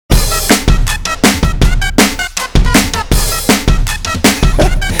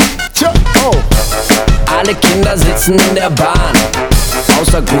Alle Kinder sitzen in der Bahn,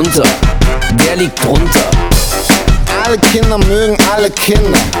 außer Gunther, der liegt drunter. Alle Kinder mögen alle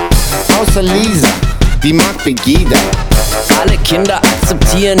Kinder, außer Lisa, die mag Pegida. Alle Kinder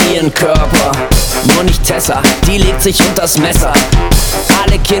akzeptieren ihren Körper, nur nicht Tessa, die legt sich unters Messer.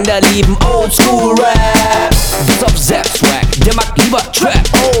 Alle Kinder lieben Oldschool-Rap, bis auf Zap-Swag, der mag lieber Trap.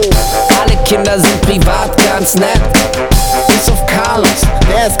 Oh. Alle Kinder sind privat ganz nett, bis auf Carlos,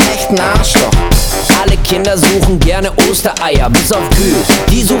 der ist echt ein Arschloch. Alle Kinder suchen gerne Ostereier, bis auf Gül,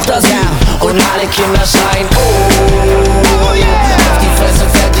 die sucht das ja. Und alle Kinder schreien oh yeah, auf die Fresse,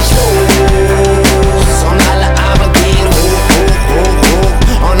 fertig los. Und alle Arme gehen hoch, hoch, hoch,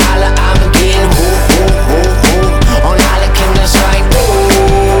 hoch. Und alle Arme gehen hoch, hoch, hoch, hoch. Und alle Kinder schreien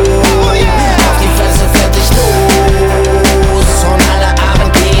oh yeah, auf die Fresse, fertig los. Und alle Arme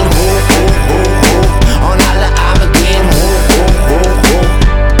gehen hoch, hoch, hoch, hoch. Und alle Arme gehen hoch, hoch, hoch, hoch.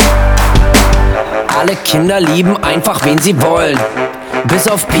 Alle Kinder lieben einfach, wen sie wollen, bis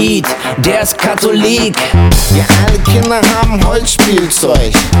auf Pete, der ist Katholik. Ja, alle Kinder haben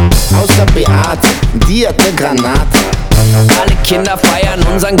Holzspielzeug, außer Beate, die hat ne Granate. Alle Kinder feiern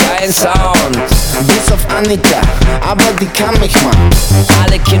unseren geilen Sound, bis auf Annika, aber die kann mich mal.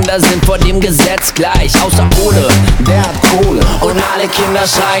 Alle Kinder sind vor dem Gesetz gleich, außer Ole, der hat Kohle. Und alle Kinder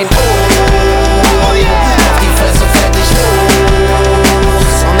schreien oh yeah, auf die Fresse, fertig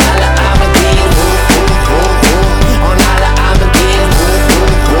los. Und alle Arme gehen hoch, hoch, hoch, hoch. Und alle Arme gehen hoch,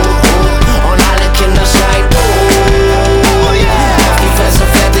 hoch, hoch, hoch. Und alle Kinder schreien oh yeah, auf die Fresse,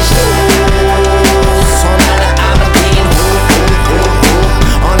 fertig los. Und alle Arme gehen hoch, hoch, hoch,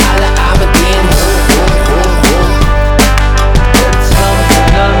 hoch. Und alle Arme gehen hoch, hoch, hoch, hoch. It's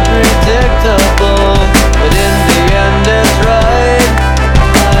something unpredictable, but in the end it's right.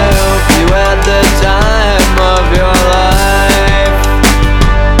 I hope you had the time of your life.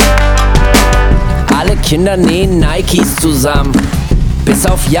 Alle Kinder nähen Nikes zusammen, bis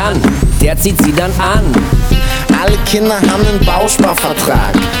auf Jan, der zieht sie dann an. Alle Kinder haben einen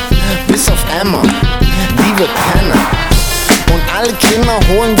Bausparvertrag, bis auf Emma, die wird Penner. Und alle Kinder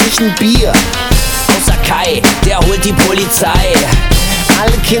holen sich ein Bier, außer Kai, der holt die Polizei.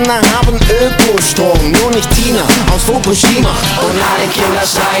 Alle Kinder haben Ökostrom, nur nicht Tina aus Fukushima. Und alle Kinder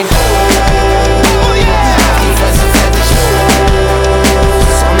schreien oh